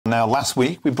Now, last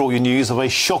week, we brought you news of a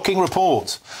shocking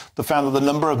report that found that the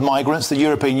number of migrants to the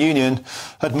European Union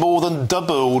had more than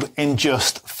doubled in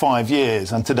just 5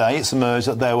 years. And today, it's emerged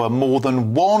that there were more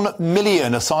than 1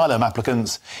 million asylum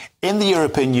applicants in the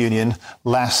European Union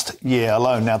last year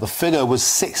alone. Now, the figure was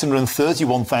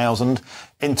 631,000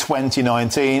 in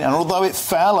 2019. And although it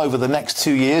fell over the next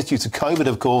 2 years due to COVID,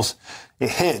 of course, it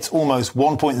hit almost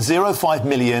 1.05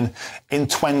 million in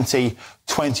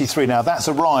 2023. Now, that's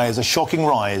a shocking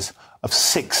rise of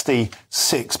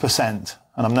 66%.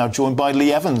 And I'm now joined by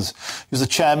Leigh Evans, who's the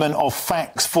chairman of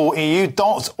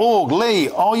facts4eu.org. Leigh,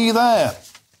 are you there?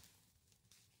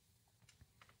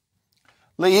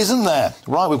 Leigh isn't there.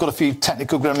 Right, we've got a few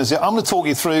technical gremlins here. I'm going to talk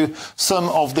you through some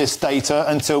of this data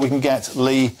until we can get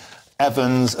Leigh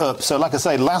Evans up. So, like I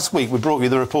say, last week we brought you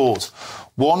the report.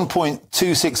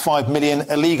 1.265 million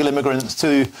illegal immigrants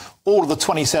to all of the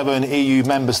 27 EU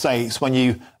member states when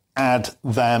you add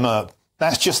them up.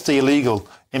 That's just the illegal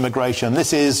immigration.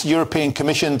 This is European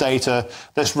Commission data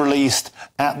that's released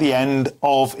at the end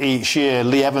of each year.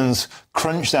 Leigh Evans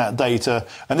crunched that data,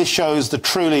 and this shows the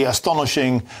truly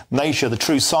astonishing nature, the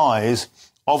true size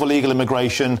of illegal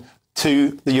immigration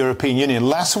to the European Union.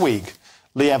 Last week,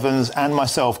 Leigh Evans and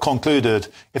myself concluded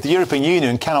if the European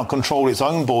Union cannot control its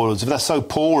own borders, if they're so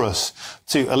porous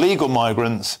to illegal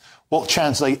migrants, what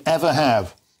chance do they ever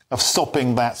have of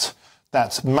stopping that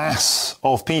mass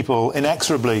of people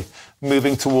inexorably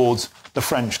moving towards the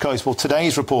French coast? Well,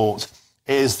 today's report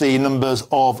is the numbers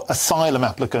of asylum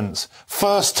applicants,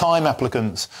 first-time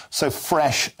applicants, so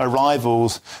fresh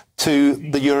arrivals to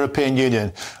the European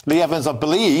Union. Leigh Evans, I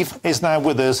believe, is now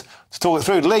with us to talk it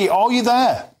through. Leigh, are you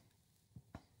there?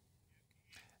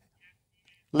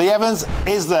 Leigh Evans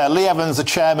is there. Leigh Evans, the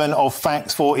chairman of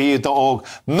facts4eu.org.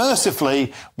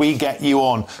 Mercifully, we get you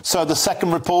on. So the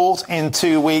second report in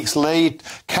 2 weeks, Leigh,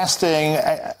 casting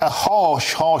a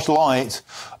harsh light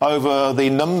over the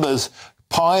numbers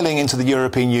piling into the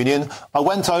European Union. I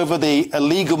went over the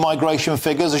illegal migration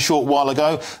figures a short while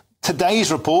ago.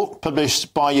 Today's report,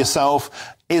 published by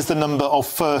yourself, is the number of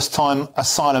first-time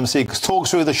asylum seekers. Talk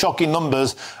through the shocking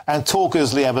numbers and talk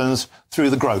us, Leigh Evans,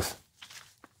 through the growth.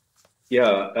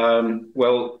 Yeah,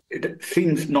 well, it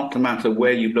seems not to matter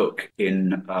where you look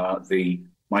in the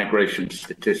migration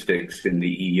statistics in the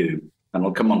EU, and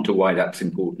I'll come on to why that's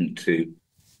important to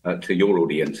your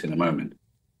audience in a moment.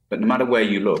 But no matter where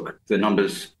you look, the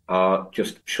numbers are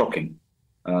just shocking.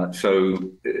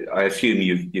 So I assume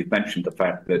you've mentioned the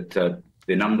fact that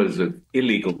the numbers of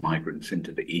illegal migrants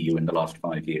into the EU in the last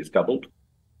 5 years doubled.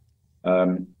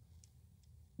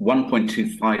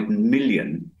 1.25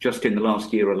 million just in the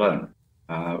last year alone.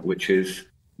 Which is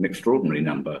an extraordinary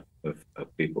number of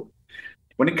people.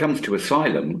 When it comes to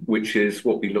asylum, which is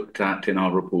what we looked at in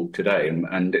our report today,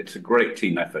 and it's a great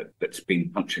team effort that's been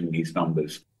punching these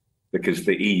numbers because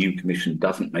the EU Commission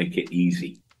doesn't make it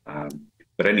easy.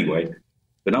 But anyway,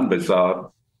 the numbers are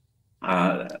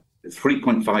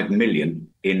 3.5 million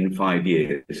in 5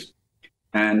 years.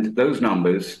 And those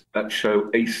numbers show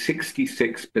a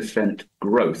 66%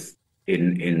 growth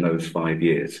in those 5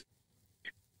 years.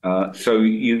 So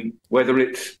whether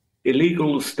it's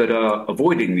illegals that are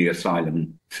avoiding the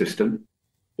asylum system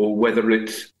or whether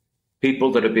it's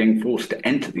people that are being forced to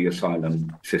enter the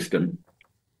asylum system,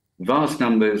 vast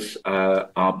numbers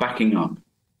are backing up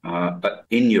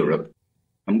in Europe.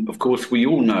 And of course, we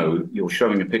all know, you're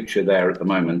showing a picture there at the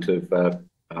moment of a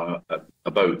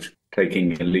boat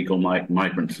taking illegal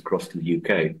migrants across to the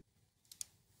UK.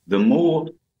 The more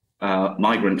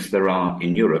migrants there are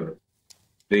in Europe,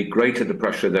 the greater the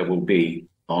pressure there will be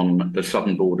on the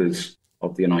southern borders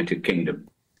of the United Kingdom.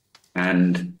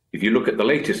 And if you look at the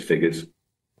latest figures,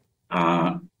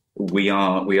 we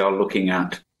are looking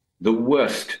at the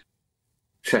worst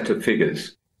set of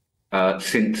figures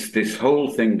since this whole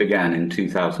thing began in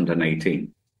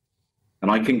 2018.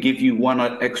 And I can give you one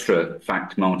extra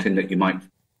fact, Martin, that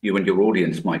you and your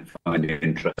audience might find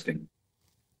interesting.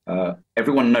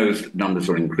 Everyone knows that numbers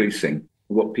are increasing.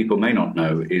 What people may not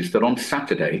know is that on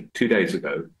Saturday, 2 days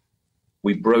ago,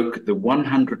 we broke the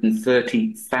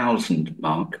 130,000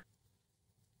 mark,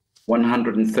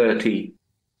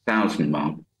 130,000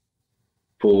 mark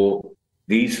for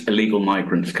these illegal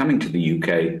migrants coming to the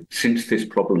UK since this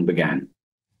problem began.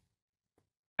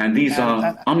 And these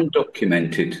are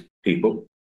undocumented people.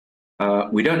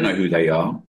 We don't know who they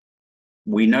are.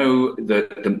 We know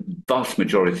that the vast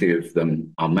majority of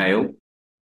them are male.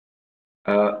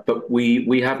 But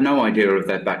we have no idea of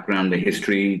their background, their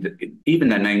history, even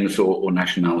their names or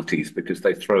nationalities, because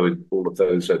they throw all of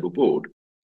those overboard.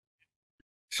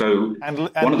 So,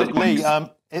 Leigh,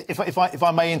 if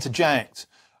I may interject,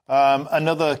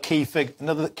 Another key figure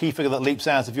that leaps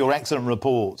out of your excellent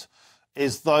report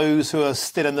is those who are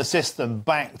still in the system,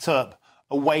 backed up,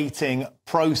 awaiting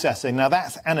processing. Now,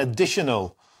 that's an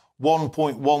additional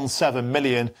 1.17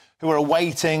 million who are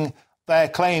awaiting their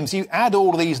claims. You add all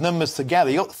of these numbers together,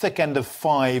 you've got the thick end of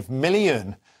 5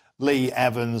 million, Leigh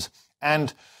Evans.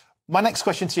 And my next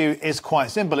question to you is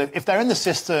quite simple. If they're in the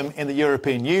system in the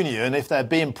European Union, if they're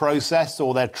being processed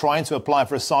or they're trying to apply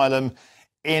for asylum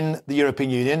in the European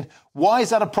Union, why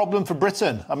is that a problem for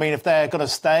Britain? I mean, if they're going to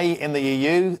stay in the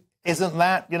EU, isn't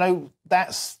that,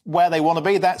 that's where they want to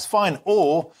be? That's fine.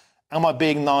 Or am I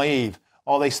being naive?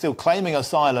 Are they still claiming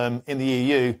asylum in the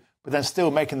EU, but then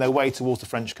still making their way towards the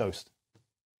French coast?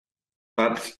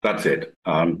 That's it.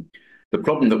 The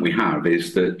problem that we have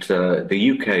is that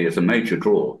the UK is a major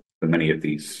draw for many of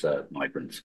these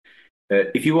migrants.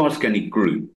 If you ask any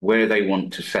group where they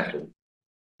want to settle,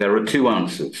 there are two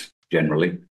answers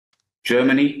generally: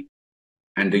 Germany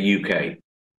and the UK.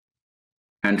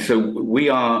 And so we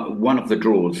are one of the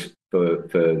draws for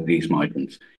these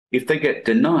migrants. If they get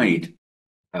denied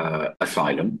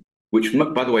asylum, which,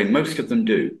 by the way, most of them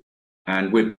do,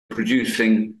 and we're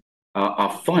producing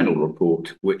our final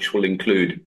report, which will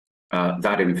include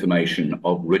that information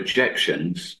of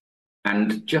rejections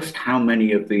and just how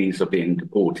many of these are being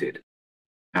deported.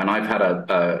 And I've had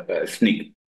a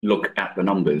sneak look at the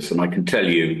numbers, and I can tell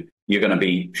you, you're going to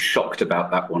be shocked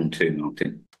about that one too,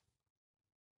 Martin.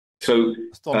 So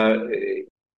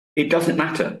it doesn't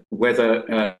matter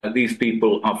whether these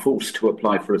people are forced to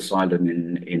apply for asylum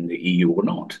in the EU or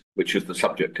not, which is the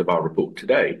subject of our report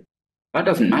today. That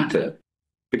doesn't matter,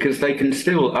 because they can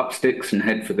still up sticks and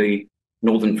head for the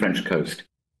northern French coast.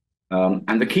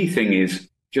 And the key thing is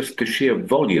just the sheer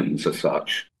volumes are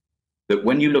such that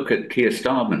when you look at Keir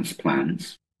Starmer's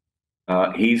plans,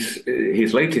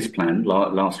 his latest plan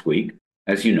last week,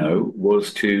 as you know,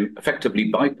 was to effectively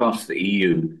bypass the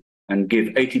EU and give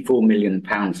 £84 million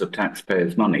of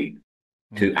taxpayers' money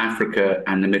to Africa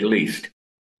and the Middle East,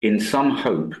 in some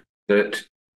hope that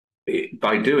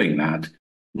by doing that,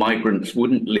 migrants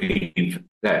wouldn't leave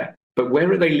there. But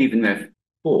where are they leaving there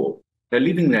for? They're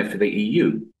leaving there for the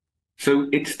EU. So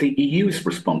it's the EU's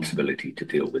responsibility to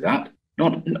deal with that.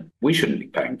 We shouldn't be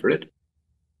paying for it.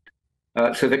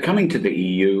 So they're coming to the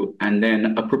EU, and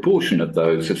then a proportion of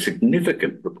those, a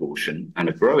significant proportion and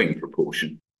a growing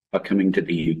proportion, are coming to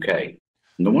the UK.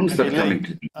 And the ones that are coming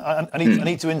to the I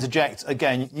need to interject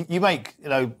again. You make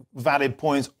valid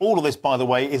points. All of this, by the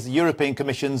way, is the European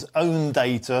Commission's own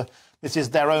data. This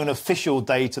is their own official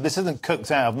data. This isn't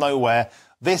cooked out of nowhere.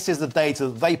 This is the data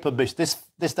that they published. This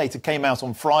data came out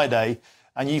on Friday,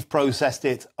 and you've processed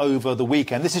it over the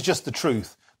weekend. This is just the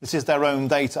truth. This is their own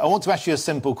data. I want to ask you a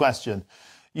simple question.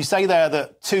 You say there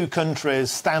that two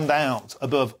countries stand out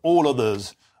above all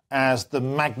others as the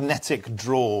magnetic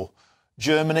draw,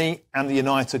 Germany and the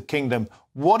United Kingdom.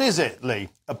 What is it, Leigh,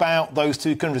 about those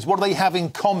two countries? What do they have in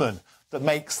common that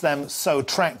makes them so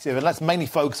attractive? And let's mainly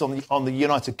focus on the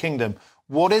United Kingdom.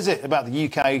 What is it about the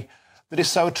UK that is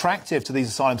so attractive to these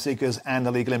asylum seekers and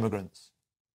illegal immigrants?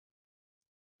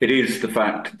 It is the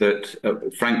fact that,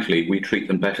 frankly, we treat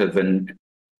them better than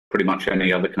pretty much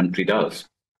any other country does.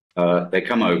 They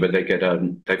come over,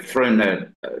 they've thrown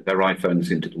their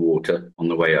iPhones into the water on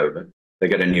the way over. They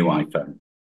get a new iPhone.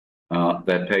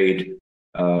 They're paid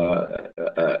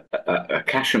a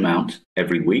cash amount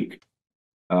every week.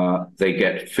 They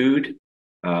get food.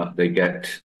 They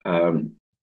get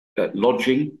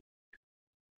lodging.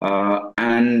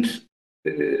 And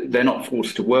they're not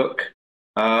forced to work.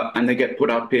 And they get put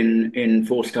up in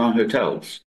four-star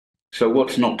hotels. So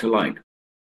what's not to like?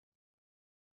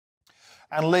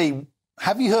 And Leigh,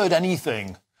 have you heard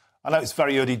anything? I know it's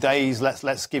very early days.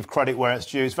 Let's give credit where it's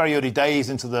due. It's very early days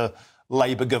into the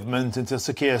Labour government, into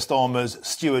Sir Keir Starmer's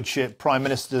stewardship, prime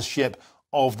ministership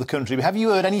of the country. But have you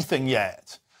heard anything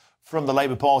yet from the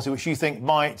Labour Party which you think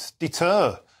might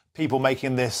deter people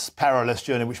making this perilous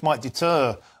journey, which might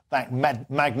deter that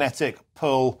magnetic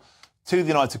pull to the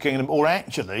United Kingdom, or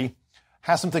actually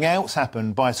has something else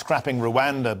happened by scrapping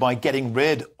Rwanda, by getting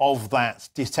rid of that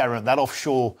deterrent, that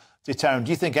offshore deterrent?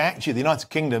 Do you think actually the United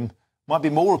Kingdom might be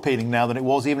more appealing now than it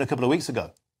was even a couple of weeks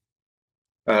ago?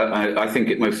 I think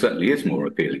it most certainly is more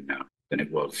appealing now than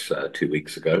it was 2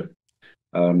 weeks ago.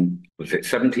 Was it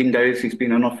 17 days he's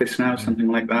been in office now, something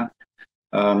like that?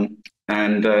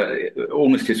 And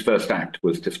almost his first act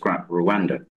was to scrap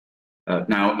Rwanda.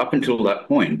 Now, up until that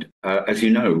point, as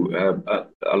you know,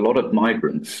 a lot of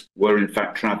migrants were in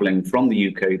fact travelling from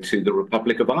the UK to the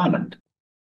Republic of Ireland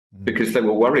because they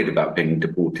were worried about being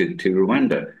deported to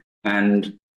Rwanda.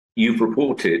 And you've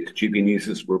reported, GB News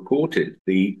has reported,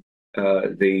 the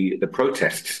the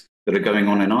protests that are going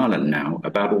on in Ireland now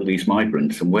about all these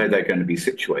migrants and where they're going to be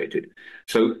situated.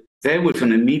 So there was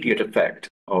an immediate effect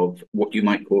of what you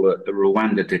might call a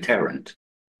Rwanda deterrent.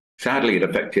 Sadly, it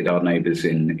affected our neighbours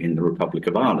in the Republic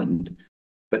of Ireland,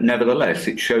 but nevertheless,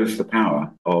 it shows the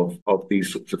power of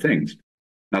these sorts of things.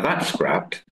 Now that's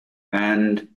scrapped,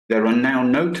 and there are now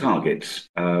no targets.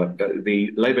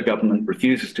 The Labour government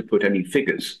refuses to put any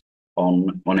figures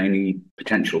on any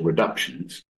potential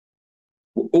reductions.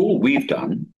 All we've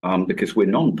done, because we're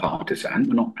non-partisan,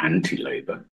 we're not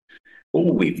anti-Labour,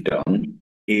 all we've done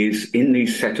is in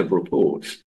these set of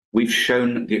reports, we've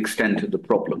shown the extent of the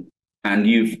problem. And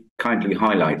you've kindly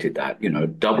highlighted that,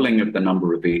 doubling of the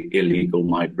number of illegal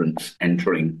migrants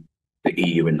entering the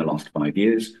EU in the last 5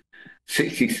 years,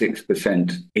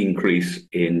 66% increase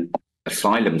in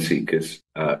asylum seekers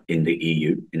in the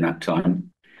EU in that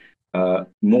time,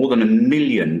 more than 1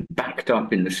 million backed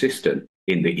up in the system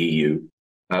in the EU,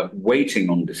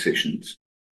 waiting on decisions.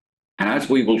 And as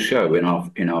we will show in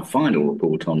our final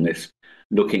report on this,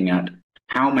 looking at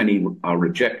how many are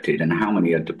rejected and how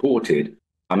many are deported,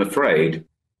 I'm afraid,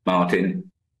 Martin,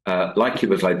 like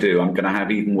you as I do, I'm going to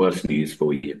have even worse news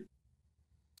for you.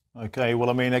 OK, well,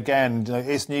 I mean, again,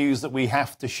 it's news that we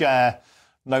have to share,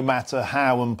 no matter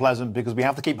how unpleasant, because we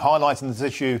have to keep highlighting this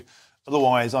issue.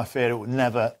 Otherwise, I fear it will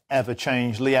never, ever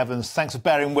change. Leigh Evans, thanks for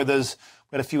bearing with us.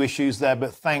 We had a few issues there,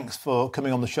 but thanks for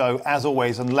coming on the show, as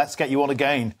always. And let's get you on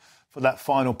again for that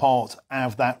final part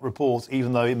of that report,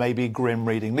 even though it may be grim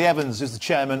reading. Leigh Evans is the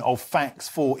chairman of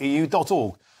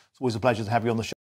facts4eu.org. It's always a pleasure to have you on the show.